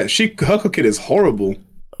not forget, her cooking is horrible.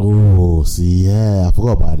 Oh, see, yeah, I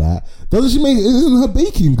forgot about that. Isn't her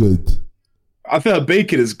baking good? I think her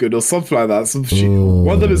baking is good or something like that.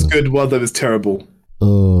 One of them is good, one of them is terrible.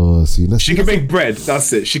 Oh, see, she can make bread.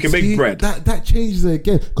 That's it. She can make bread. That changes it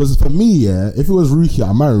again. Because for me, yeah, if it was Rukia,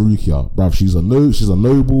 I'm marrying Rukia, bruv. She's a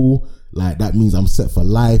noble. Like that means I'm set for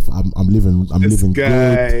life. I'm living good.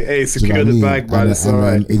 Hey, secure the bag, man. It's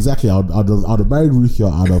alright. Exactly. I'd have married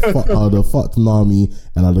Rukia. I'd have fucked Nami,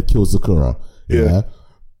 and I'd have killed Sakura. Yeah.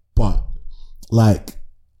 But like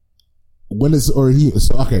when it's Orihime,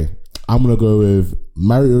 so okay, I'm gonna go with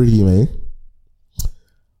marry Orihime.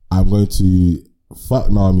 I'm going to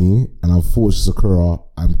fuck Nami, and unfortunately Sakura,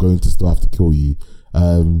 I'm going to still have to kill you.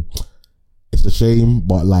 It's a shame,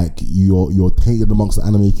 but like you're tainted amongst the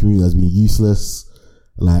anime community as being useless.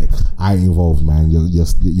 Like I ain't involved, man.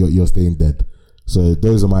 You're staying dead. So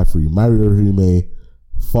those are my three: marry Orihime,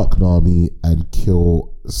 fuck Nami, and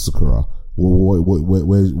kill Sakura.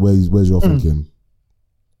 Where's your thinking?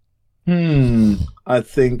 I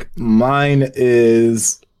think mine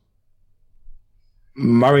is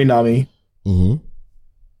marry Nami,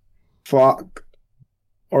 fuck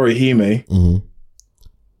Orihime,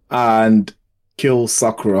 and kill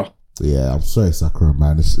Sakura. Yeah, I'm sorry, Sakura,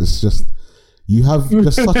 man. It's just you have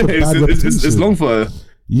just such a bad reputation. It's long for her.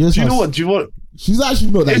 Yes, do you know what? She's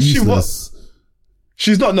actually not that useless.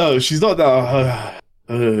 She's not. No, she's not that.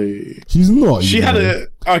 She's not. She had a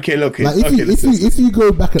okay. Look, like if you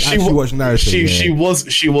go back and actually watch Naruto,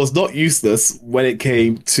 she was not useless when it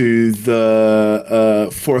came to the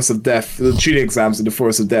Forest of Death, the tuning exams in the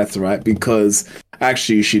Forest of Death, right? Because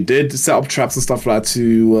actually she did set up traps and stuff like that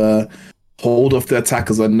to hold off the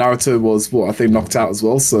attackers. And Naruto was I think knocked out as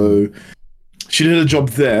well, so she did a job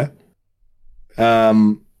there.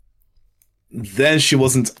 Then she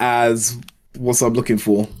wasn't as what I'm looking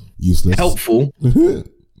for. Useless. Helpful.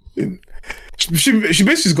 She basically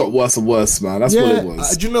just got worse and worse, man. That's what it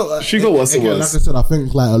was. Do you know, she got worse and worse. Like I said, I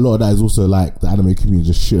think like a lot of that is also like the anime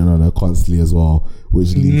community just shitting on her constantly as well,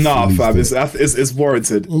 which leads fam, it's warranted. It's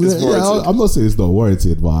warranted. Yeah, I'm not saying it's not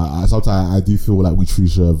warranted, but sometimes I do feel like we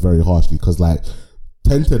treat her very harshly because like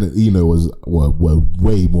Tenten and Ino were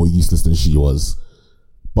way more useless than she was.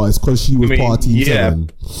 But it's because she was part of Team 7.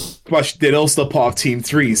 But they're also part of Team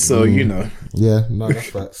 3, so you know. Yeah, no, that's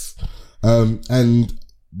facts. And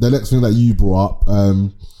the next thing that you brought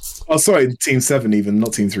up... sorry, Team 7 even,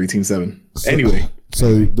 not Team 3, Team 7. Anyway.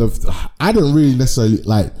 So, I don't really necessarily...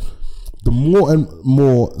 like the more and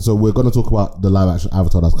more... So, we're going to talk about the live-action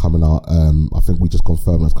Avatar that's coming out. I think we just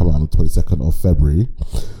confirmed that's coming out on the 22nd of February.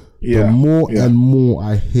 Yeah. The more and more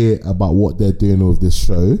I hear about what they're doing with this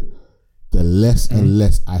show... the less and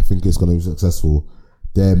less I think it's going to be successful.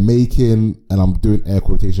 They're making, and I'm doing air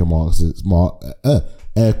quotation marks,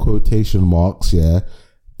 yeah.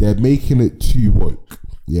 They're making it too woke,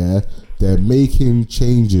 yeah. They're making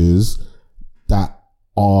changes that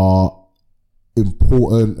are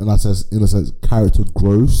important, and in a sense, character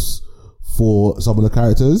growth for some of the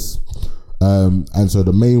characters. And so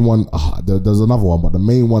the main one, there's another one, but the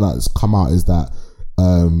main one that's come out is that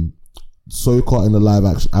Sokka in the live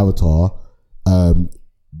action Avatar,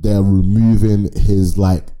 they're removing his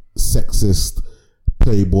like sexist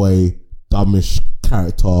playboy dumbish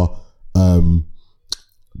character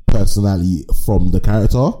personality from the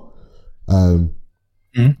character, and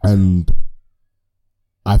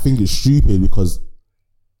I think it's stupid because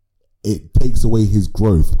it takes away his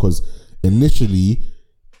growth, because initially,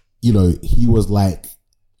 you know, he was like,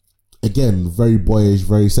 again, very boyish,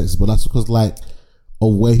 very sexist, but that's because like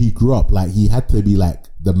of where he grew up. Like he had to be like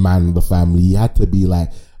the man of the family. He had to be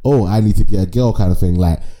like, oh, I need to get a girl kind of thing.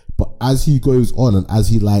 Like, but as he goes on and as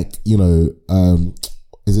he like, you know,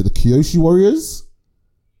 is it the Kyoshi Warriors?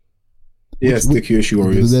 Yes, the Kyoshi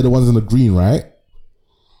Warriors. They're the ones in the green, right?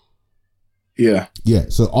 Yeah. Yeah.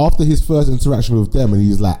 So after his first interaction with them, and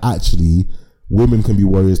he's like, actually, women can be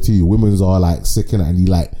warriors too. Women's are like sick in it, and he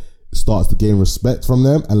like starts to gain respect from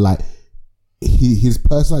them, and like his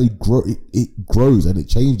personality it grows and it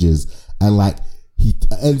changes, and like he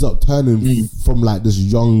ends up turning from like this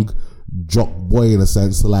young jock boy in a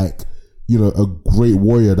sense to like, you know, a great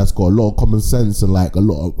warrior that's got a lot of common sense and like a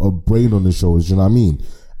lot of brain on his shoulders, you know what I mean?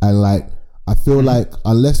 And like I feel like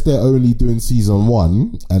unless they're only doing season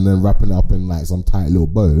 1 and then wrapping it up in like some tight little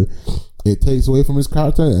bow, it takes away from his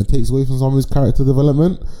character and takes away from some of his character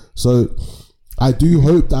development. So I do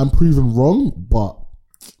hope that I'm proven wrong, but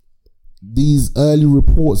these early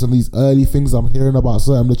reports and these early things I'm hearing about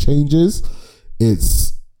certain of the changes,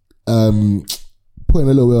 it's putting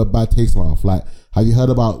a little bit of a bad taste in my mouth. Like, have you heard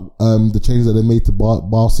about the changes that they made to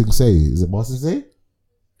Ba Sing Se? Is it Ba Sing Se?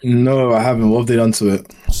 No, I haven't. What have they done to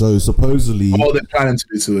it? So supposedly, what are they planning to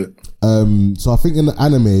do to it? So I think in the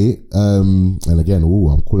anime, and again,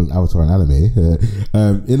 I'm calling Avatar an anime.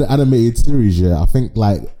 In the animated series, yeah, I think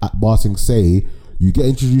like at Ba Sing Se, you get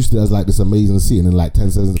introduced to it as like this amazing scene, and then like 10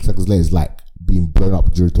 seconds later, it's like being blown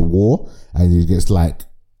up during the war, and you get like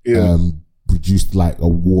reduced like a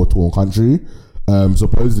war-torn country.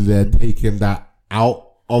 Supposedly they're taking that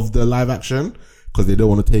out of the live action because they don't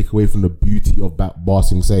want to take away from the beauty of that Ba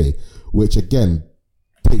Sing Se, which again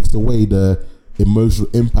takes away the emotional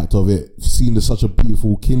impact of it, seeing such a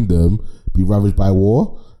beautiful kingdom be ravaged by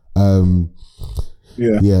war.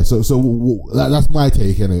 Yeah. So that's my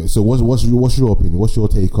take on it. So what's your opinion? What's your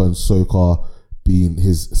take on Sokka being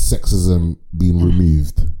his sexism being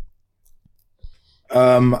removed?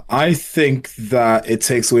 I think that it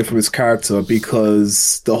takes away from his character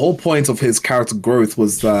because the whole point of his character growth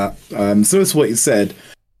was that, similar to what you said,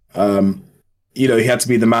 you know, he had to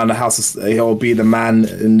be the man in the house, he'll be the man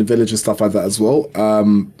in the village and stuff like that as well.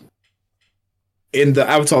 In the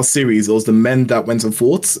Avatar series, it was the men that went and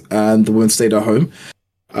fought and the women stayed at home.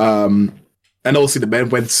 And also the men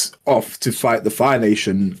went off to fight the Fire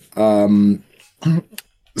Nation.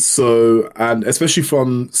 So, and especially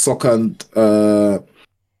from Sokka and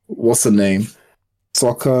what's her name?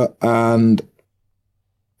 Sokka and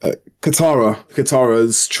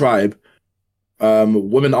Katara's tribe.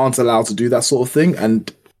 Women aren't allowed to do that sort of thing, and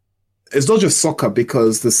it's not just Sokka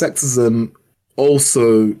because the sexism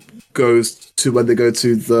also goes to when they go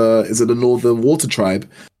to the Northern Water Tribe.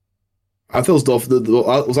 I thought it was either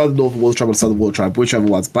the Northern Water Tribe or the Southern Water Tribe, whichever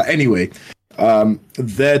was. But anyway.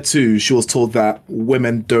 There too, she was told that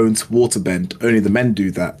women don't waterbend, only the men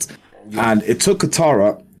do that. And it took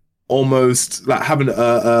Katara almost like having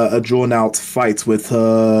a drawn out fight with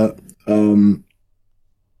her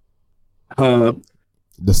the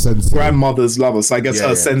sensei, grandmother's lover, so I guess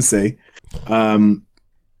her sensei,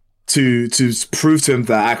 to prove to him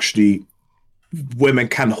that actually women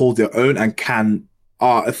can hold their own and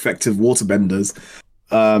are effective waterbenders.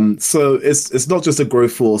 So it's not just a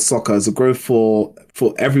growth for Sokka, it's a growth for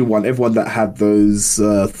everyone that had those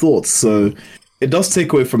thoughts. So it does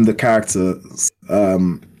take away from the characters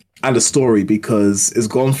and the story because it's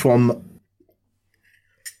gone from,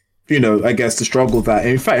 you know, I guess the struggle that,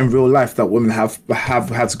 in fact, in real life, that women have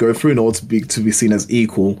had to go through in order to be seen as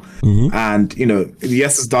equal. Mm-hmm. And you know,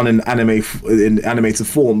 yes, it's done in animated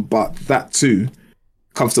form, but that too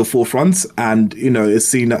comes to the forefront, and you know, it's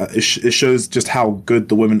seen. It shows just how good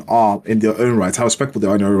the women are in their own right, how respectful they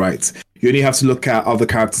are in their own right. You only have to look at other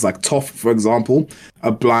characters like Toph, for example,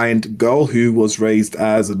 a blind girl who was raised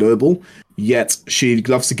as a noble, yet she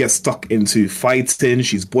loves to get stuck into fighting.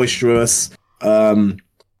 She's boisterous.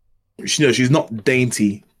 She's not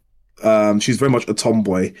dainty. She's very much a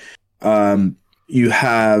tomboy. You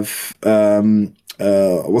have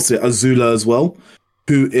Azula as well,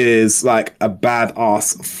 who is like a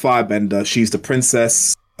badass firebender. She's the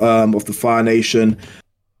princess of the Fire Nation,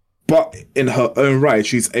 but in her own right,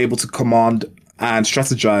 she's able to command and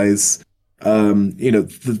strategize.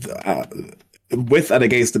 With and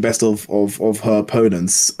against the best of her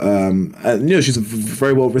opponents. And you know, she's a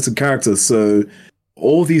very well written character. So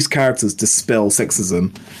all these characters dispel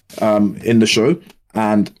sexism in the show,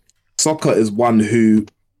 and Sokka is one who,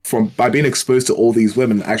 by being exposed to all these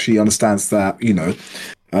women, actually understands that, you know,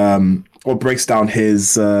 or breaks down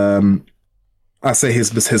his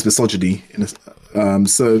misogyny.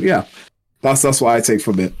 So yeah, that's what I take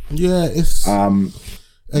from it. Yeah, it's again,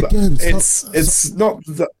 it's not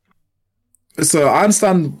that. So I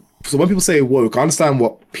understand. So when people say woke, I understand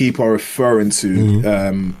what people are referring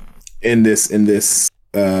to in this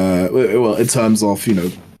well, in terms of, you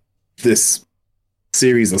know, this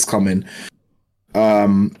series that's coming.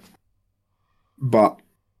 But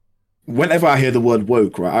whenever I hear the word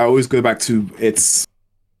woke, right, I always go back to its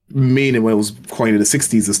meaning when it was coined in the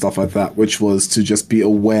 60s and stuff like that, which was to just be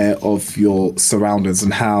aware of your surroundings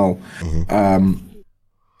and how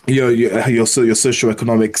your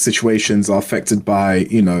socioeconomic situations are affected by,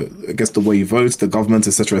 you know, I guess the way you vote, the government,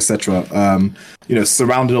 etc., etc. You know,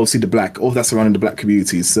 surrounded obviously all that surrounding the black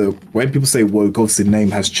community. So when people say woke, obviously the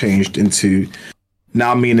name has changed into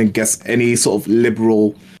now meaning, I guess, any sort of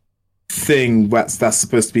liberal thing that's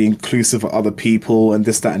supposed to be inclusive of other people and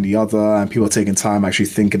this, that, and the other, and people are taking time actually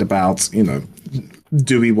thinking about, you know,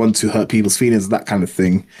 do we want to hurt people's feelings, that kind of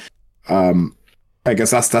thing. I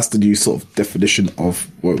guess that's the new sort of definition of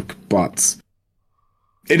woke. But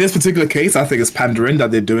in this particular case, I think it's pandering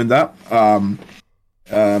that they're doing that.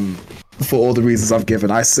 For all the reasons I've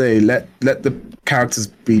given, I say let the characters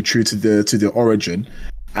be true to their origin,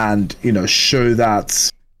 and, you know, show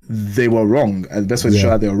that they were wrong. And the best way to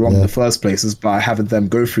show that they were wrong in the first place is by having them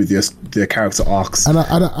go through their character arcs,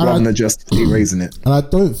 rather than just erasing it. And I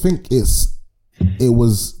don't think it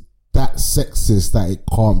was that sexist that it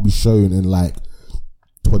can't be shown in like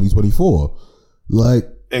 2024. Like,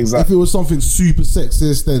 exactly. If it was something super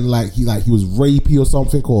sexist, then like he was rapey or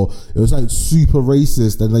something, or it was like super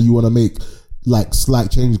racist, and then you want to make like slight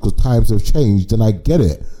changes because times have changed, then I get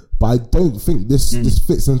it. But I don't think this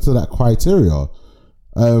fits into that criteria.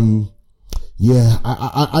 I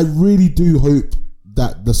really do hope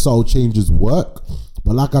that the subtle changes work,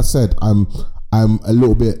 but like I said, I'm a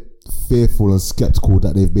little bit fearful and skeptical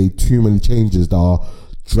that they've made too many changes that are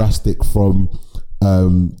drastic from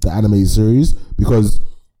the animated series, because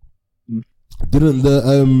didn't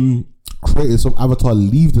the creators from Avatar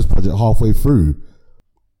leave this project halfway through?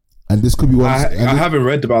 And this could be one. I haven't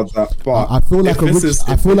read about that, but I feel like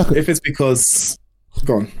if it's because,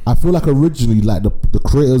 go on. I feel like originally, like the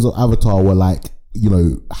creators of Avatar were like, you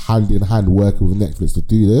know, hand in hand working with Netflix to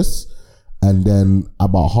do this, and then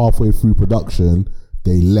about halfway through production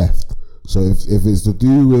they left. So if it's to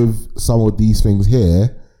do with some of these things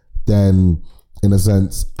here, then in a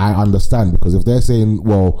sense I understand, because if they're saying,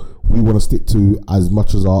 well, we want to stick to as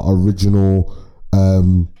much as our original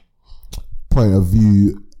point of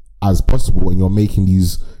view as possible, and you're making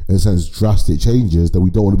these, in a sense, drastic changes, then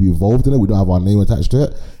we don't want to be involved in it, we don't have our name attached to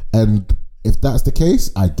it. And if that's the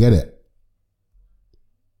case, I get it.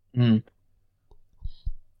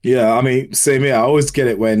 Yeah, I mean, same here. I always get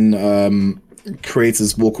it when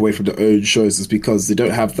creators walk away from their own shows, is because they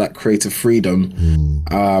don't have that creative freedom.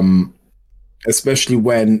 Especially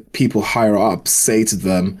when people higher up say to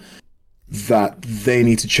them that they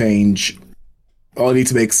need to change or need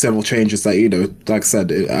to make several changes that, you know, like I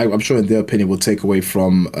said, I'm sure in their opinion will take away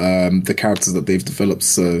from the characters that they've developed.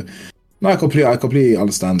 So no, I completely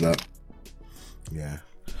understand that. Yeah.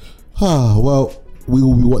 Well, we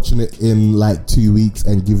will be watching it in like 2 weeks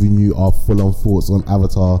and giving you our full-on thoughts on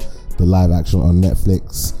Avatar, the live action on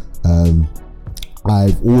Netflix.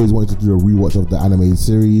 I've always wanted to do a rewatch of the animated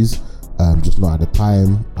series, just not at the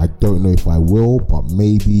time. I don't know if I will, but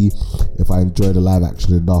maybe if I enjoy the live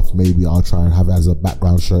action enough, maybe I'll try and have it as a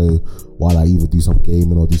background show while I either do some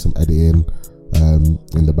gaming or do some editing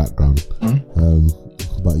in the background.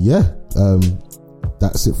 But yeah,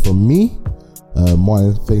 that's it from me.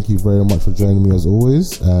 Martin, thank you very much for joining me as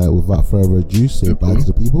always. Without further ado, say bye to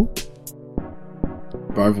the people.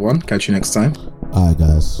 Bye everyone, catch you next time. Alright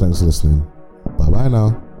guys, thanks for listening. Bye bye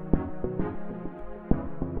now.